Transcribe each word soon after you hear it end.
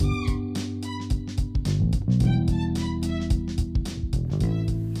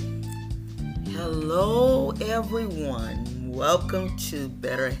everyone. Welcome to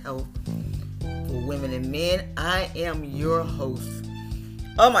Better Health for Women and Men. I am your host.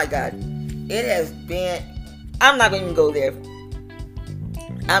 Oh my God. It has been... I'm not going to even go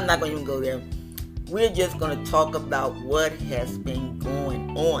there. We're just going to talk about what has been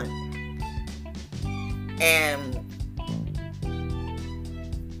going on. And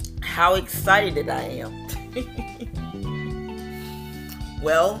how excited I am.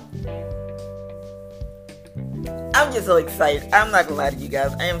 Well, I'm just so excited. I'm not gonna lie to you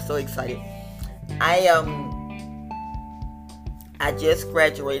guys. I am so excited. I just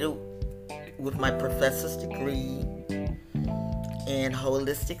graduated with my professor's degree in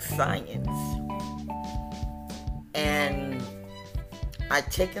holistic science, and I've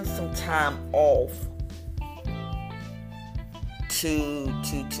taken some time off to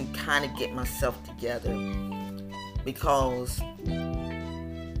kind of get myself together, because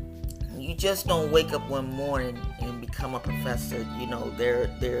you just don't wake up one morning and become a professor. You know, there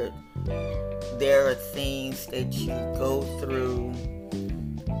are things that you go through,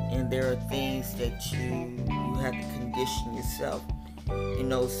 and there are things that you have to condition yourself. You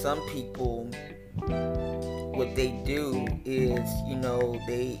know, some people, what they do is, you know,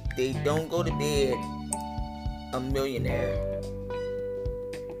 they don't go to bed a millionaire.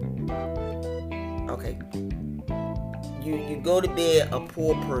 Okay. You go to bed a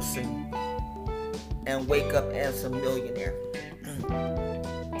poor person and wake up as a millionaire.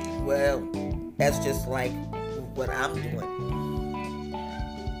 Well, that's just like what I'm doing.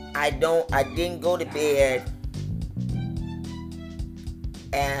 I didn't go to bed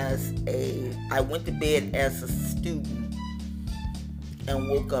I went to bed as a student and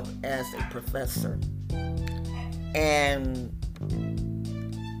woke up as a professor. And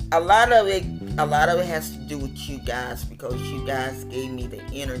a lot of it has to do with you guys, because you guys gave me the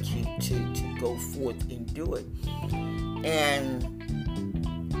energy to go forth and do it. And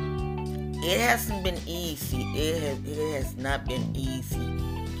it hasn't been easy. It has not been easy.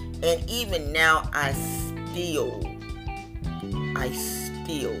 And even now, I still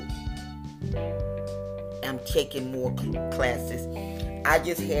am taking more classes. I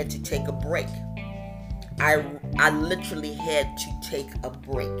just had to take a break. I literally had to take a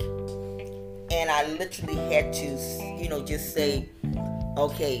break. And I literally had to, just say,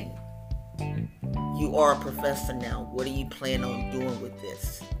 okay, you are a professor now. What are you planning on doing with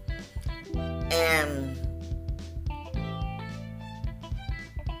this? And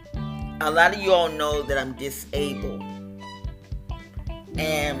a lot of you all know that I'm disabled.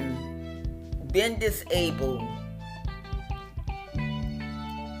 And being disabled,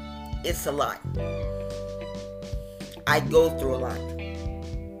 it's a lot. I go through a lot.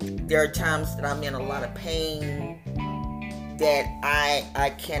 There are times that I'm in a lot of pain, that I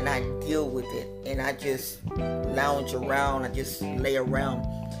cannot deal with it, and I just lounge around, I just lay around,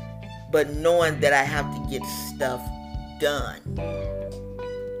 but knowing that I have to get stuff done.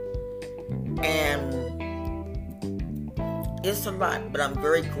 And it's a lot, but I'm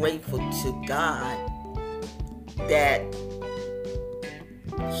very grateful to God that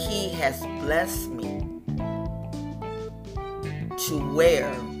He has blessed me to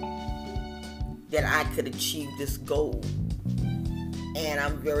where that I could achieve this goal. And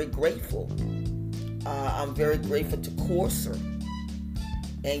I'm very grateful. I'm very grateful to Corsa.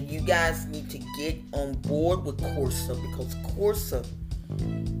 And you guys need to get on board with Corsa, because Corsa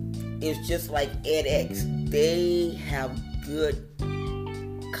is just like edX. They have good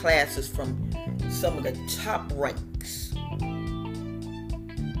classes from some of the top ranks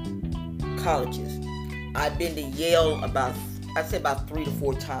colleges. I've been to Yale about 3 to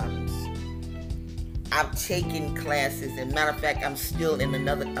 4 times. I've taken classes, and matter of fact, I'm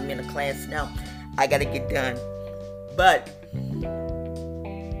in a class now. I gotta get done. But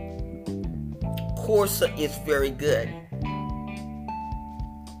Corsa is very good.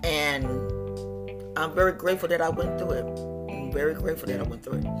 And I'm very grateful that I went through it.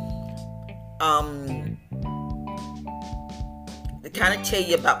 To kind of tell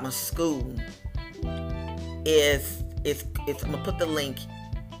you about my school is I'm gonna put the link.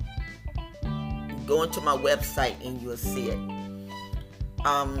 Go into my website and you'll see it.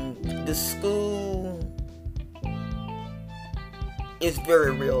 The school is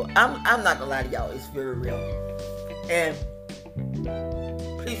very real. I'm not gonna lie to y'all, it's very real. And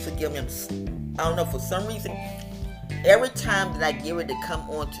please forgive me. I don't know, for some reason, every time that I get ready to come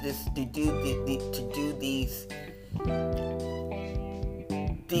on to this to do these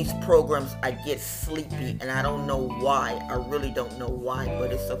programs, I get sleepy, and I don't know why. I really don't know why,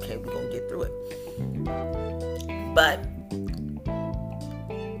 but it's okay. We're gonna get through it. But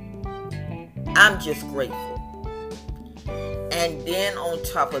I'm just grateful. And then on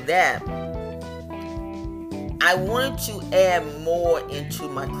top of that, I wanted to add more into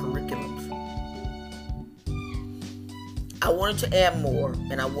my curriculums. I wanted to add more,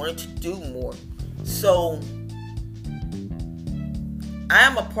 and I wanted to do more. So I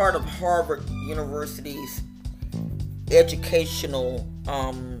am a part of Harvard University's educational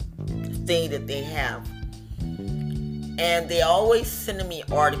thing that they have. And they always sending me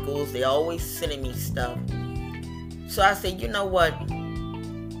articles. They always sending me stuff. So I said, you know what?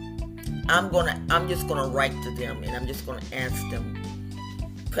 I'm just gonna write to them, and I'm just gonna ask them,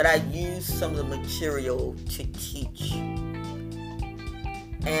 could I use some of the material to teach?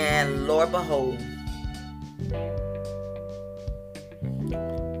 And Lord behold,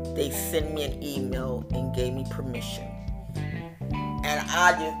 they sent me an email and gave me permission. And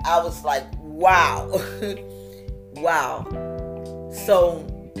I was like, wow. Wow. So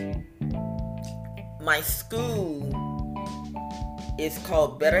my school is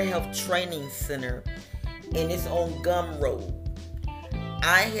called Better Health Training Center, and it's on Gumroad.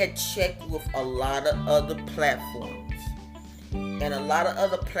 I had checked with a lot of other platforms, and a lot of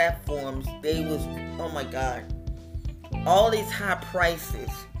other platforms, they was, oh my God, all these high prices.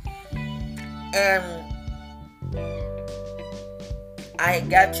 And I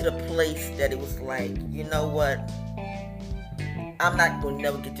got to the place that it was like, you know what? I'm not going to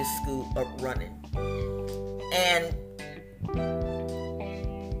never get this school up running. And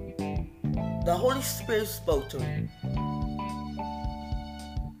the Holy Spirit spoke to me.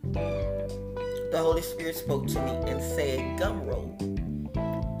 The Holy Spirit spoke to me and said Gumroad.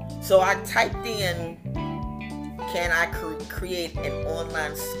 So I typed in, can I create an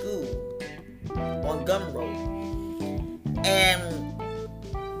online school on Gumroad? And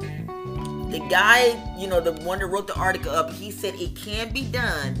the guy, the one that wrote the article up, he said it can be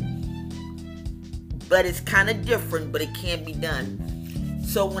done, but it's kind of different, but it can be done.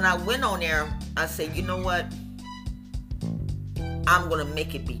 So when I went on there, I said, you know what? I'm going to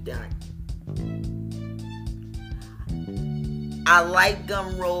make it be done. I like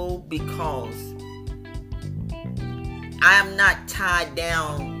Gumroad because I am not tied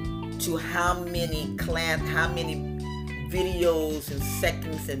down to how many videos and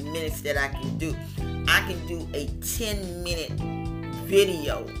seconds and minutes that I can do. I can do a 10-minute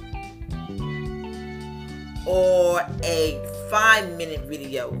video or a 5-minute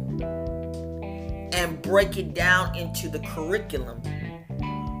video and break it down into the curriculum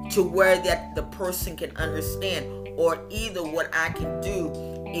to where that the person can understand. Or either what I can do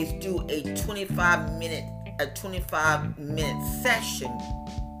is do a 25-minute session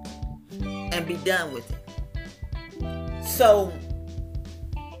and be done with it. So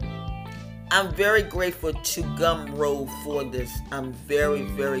I'm very grateful to Gumroad for this. I'm very,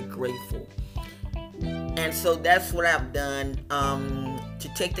 very grateful. And so that's what I've done. To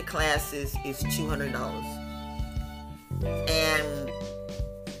take the classes is $200. And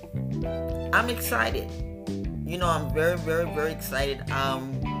I'm excited. I'm very, very, very excited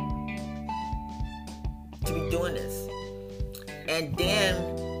to be doing this. And then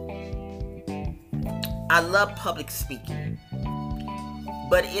I love public speaking.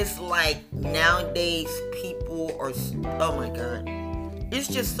 But it's like nowadays people are, oh my God, it's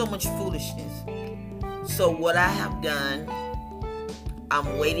just so much foolishness. So what I have done,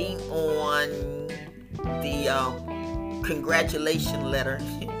 I'm waiting on the congratulation letter.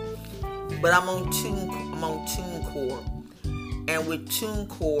 But I'm on TuneCore, and with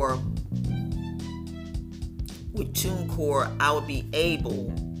TuneCore, I will be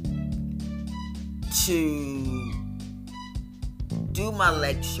able to do my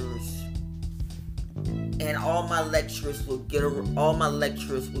lectures, and all my lecturers will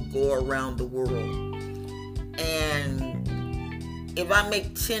go around the world. And if I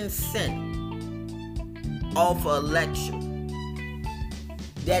make 10 cents off a lecture,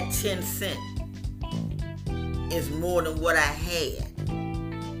 that 10 cents is more than what I had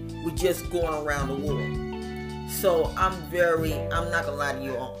with just going around the world. So I'm not gonna lie to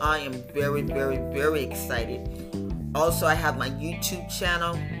you all, I am very, very, very excited. Also, I have my YouTube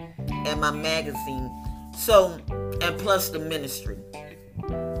channel and my magazine. So, and plus the ministry.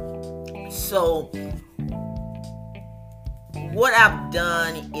 So, what I've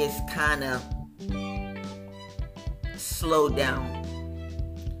done is kind of slow down.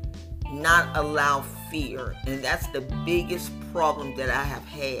 Not allow fear, and that's the biggest problem that I have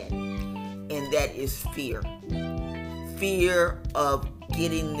had, and that is fear of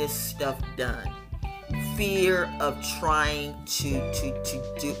getting this stuff done, fear of trying to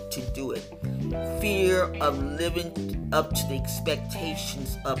do it, fear of living up to the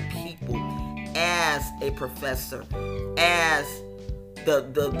expectations of people as a professor, as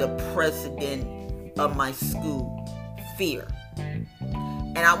the president of my school. Fear.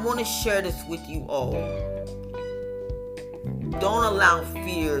 And I want to share this with you all. Don't allow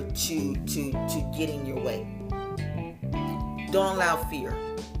fear to get in your way. Don't allow fear.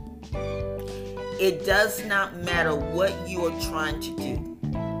 It does not matter what you are trying to do.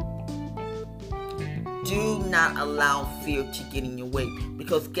 Do not allow fear to get in your way.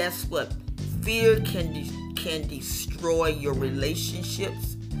 Because guess what? Fear can destroy your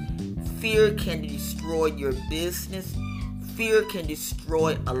relationships. Fear can destroy your business. Fear can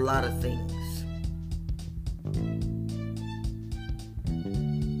destroy a lot of things.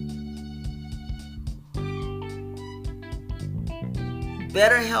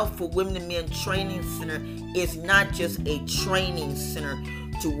 Better Health for Women and Men Training Center is not just a training center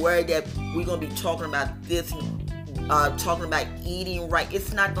to where that we're going to be talking about this, talking about eating right.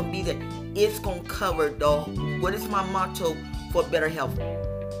 It's not going to be that. It's going to cover what is my motto for better health?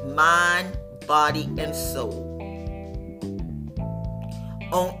 Mind, body, and soul.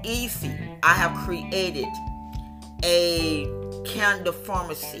 On Easy, I have created a Canada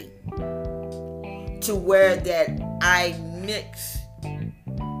pharmacy to where that I mix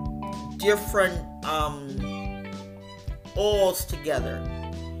different oils together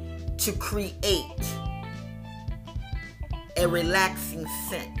to create a relaxing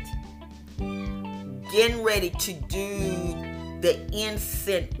scent. Getting ready to do the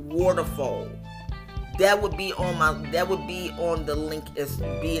incense waterfall. That would be on the link,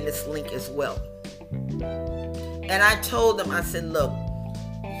 be in this link as well. And I told them, I said, look,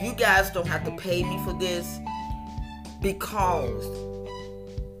 you guys don't have to pay me for this because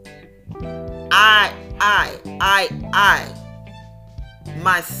I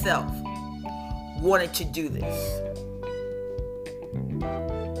myself wanted to do this.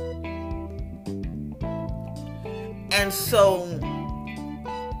 And so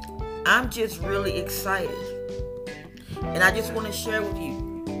I'm just really excited. And I just want to share with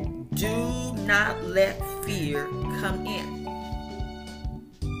you, do not let fear come in.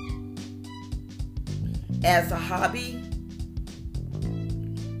 As a hobby,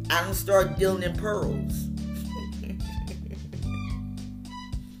 I don't start dealing in pearls.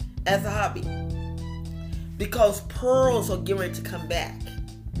 As a hobby. Because pearls are getting ready to come back.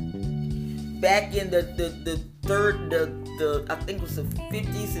 Back in the I think it was the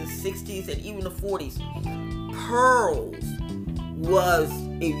 50s and 60s and even the 40s. Pearls was,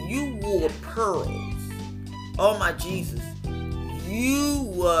 if you wore pearls, oh my Jesus, you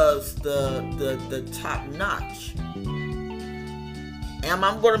was the top notch. Am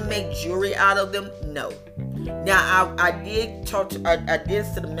I going to make jewelry out of them? No. Now I did send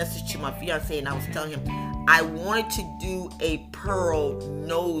a message to my fiance and I was telling him I wanted to do a pearl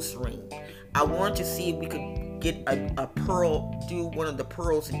nose ring. I wanted to see if we could get a pearl, do one of the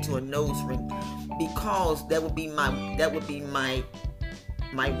pearls into a nose ring, because that would be my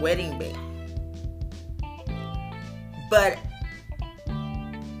wedding band. But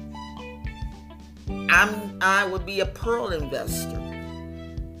I would be a pearl investor,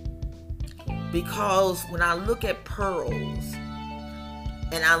 because when I look at pearls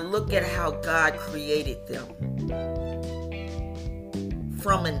and I look at how God created them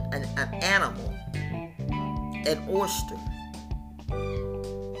from an animal, an oyster,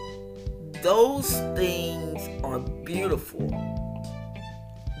 those things are beautiful.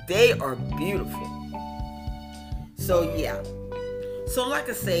 They are beautiful. So yeah. So like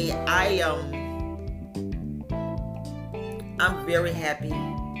I say, I'm very happy.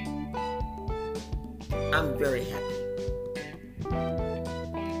 I'm very happy.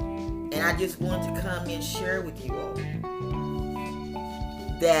 And I just wanted to come and share with you all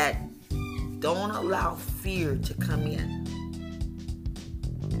that don't allow fear to come in.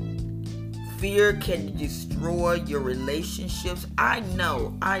 Fear can destroy your relationships. I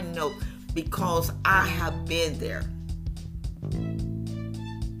know, because I have been there.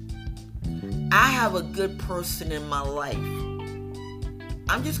 I have a good person in my life.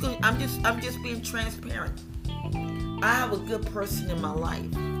 I'm just being transparent. I have a good person in my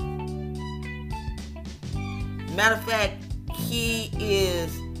life. Matter of fact,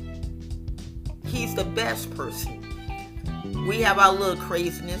 he's the best person. We have our little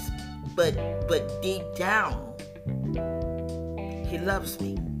craziness, but deep down, he loves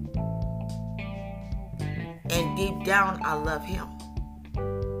me. And deep down, I love him.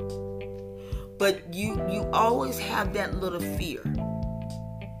 But you always have that little fear.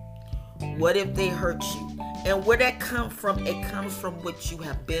 What if they hurt you? And where that comes from, it comes from what you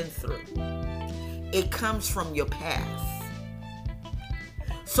have been through. It comes from your past.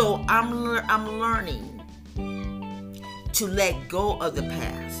 So I'm learning to let go of the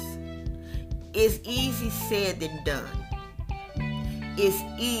past. It's easy said than done. It's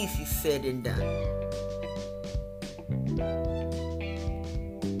easy said and done.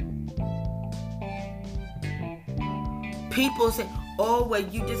 People say, oh, well,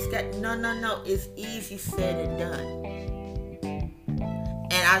 you just got... No. It's easy said and done.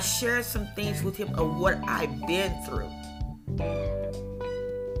 And I shared some things with him of what I've been through.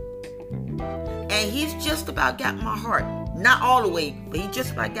 And he's just about got my heart. Not all the way, but he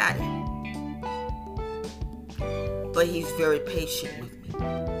just about got it. But he's very patient with me.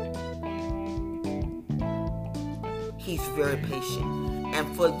 He's very patient.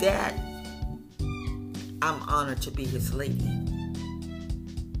 And for that, I'm honored to be his lady.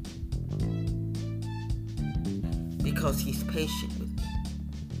 Because he's patient with me.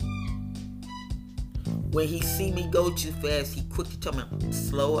 When he see me go too fast, he quickly tell me,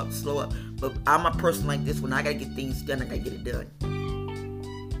 slow up. But I'm a person like this. When I gotta get things done, I gotta get it done.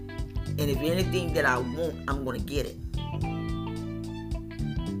 And if anything that I want, I'm gonna get it.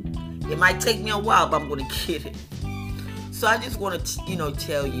 It might take me a while, but I'm gonna get it. So I just want to,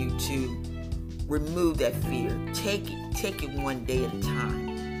 tell you to remove that fear. Take it one day at a time.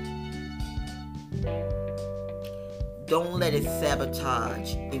 Don't let it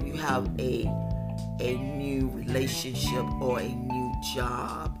sabotage if you have a new relationship or a new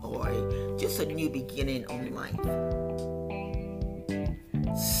job or just a new beginning on life.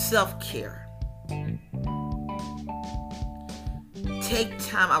 Self-care. Take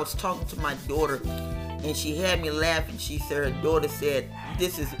time. I was talking to my daughter and she had me laughing. She said her daughter said,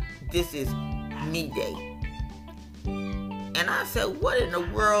 this is me day. And I said, what in the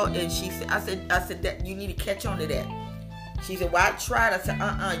world? And she said, I said that you need to catch on to that. She said, well, I tried. I said,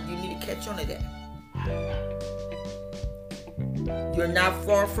 you need to catch on to that. You're not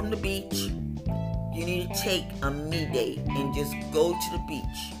far from the beach. You need to take a me day and just go to the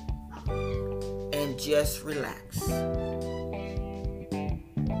beach and just relax.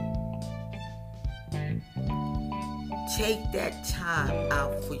 Take that time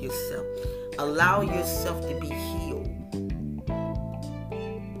out for yourself. Allow yourself to be healed.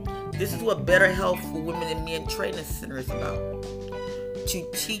 This is what Better Health for Women and Men Training Center is about.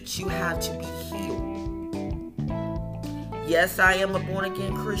 To teach you how to be healed. Yes, I am a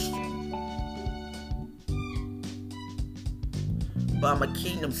born-again Christian. But I'm a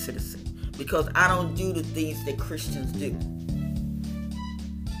kingdom citizen. Because I don't do the things that Christians do.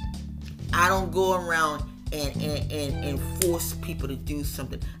 I don't go around and force people to do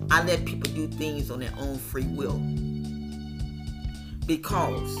something. I let people do things on their own free will.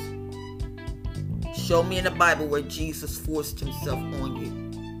 Because show me in the Bible where Jesus forced himself on you.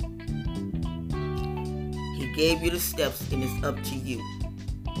 He gave you the steps and it's up to you.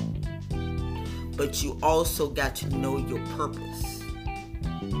 But you also got to know your purpose.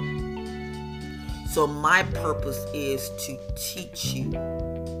 So my purpose is to teach you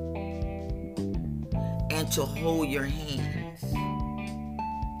and to hold your hands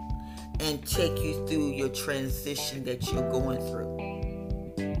and take you through your transition that you're going through.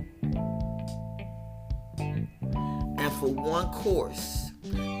 And for one course,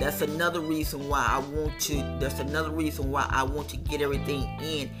 that's another reason why I want to get everything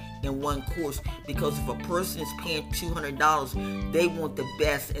in one course. Because if a person is paying $200, they want the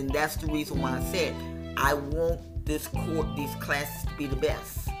best, and that's the reason why I said I want these classes to be the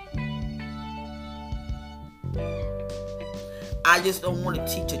best. I just don't want to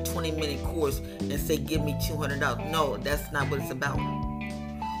teach a 20-minute course and say, give me $200. No, that's not what it's about.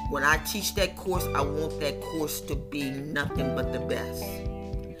 When I teach that course, I want that course to be nothing but the best.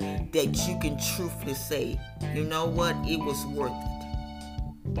 That you can truthfully say, you know what? It was worth it.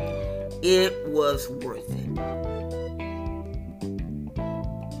 It was worth it.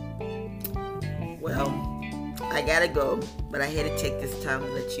 Well, I gotta go, but I had to take this time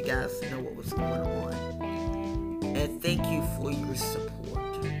to let you guys know what was going on. And thank you for your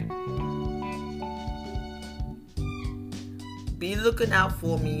support. Be looking out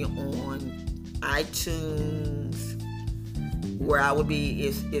for me on iTunes, where I will be.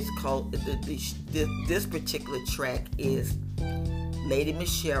 It's called this particular track is Lady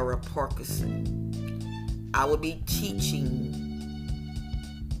Michelle Parkinson. I will be teaching.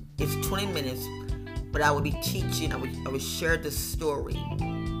 It's 20 minutes, but I will be teaching. I will share the story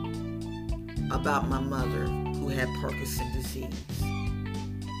about my mother who had Parkinson's disease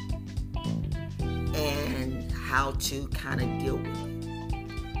and how to kind of deal with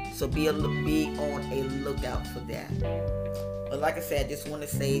it. So be on a lookout for that. But like I said, I just want to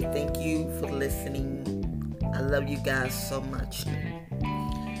say thank you for listening. I love you guys so much.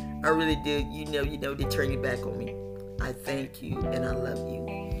 I really did. They turn it back on me. I thank you and I love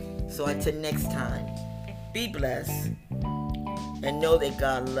you. So until next time, be blessed and know that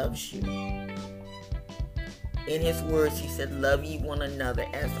God loves you. In his words, he said, love ye one another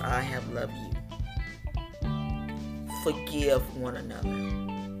as I have loved you. Forgive one another.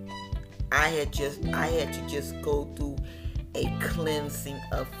 I had to just go through a cleansing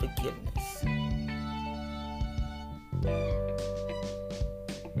of forgiveness.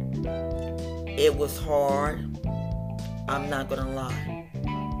 It was hard. I'm not gonna lie.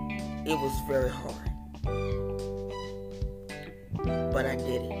 It was very hard. But I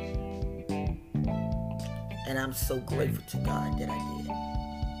did it. And I'm so grateful to God that I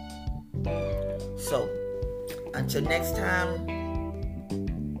did. So, until next time,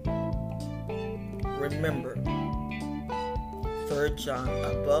 remember, 3 John,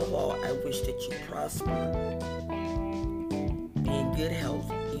 above all, I wish that you prosper, be in good health,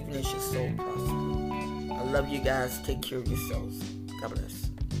 even as your soul prospers. I love you guys. Take care of yourselves. God bless.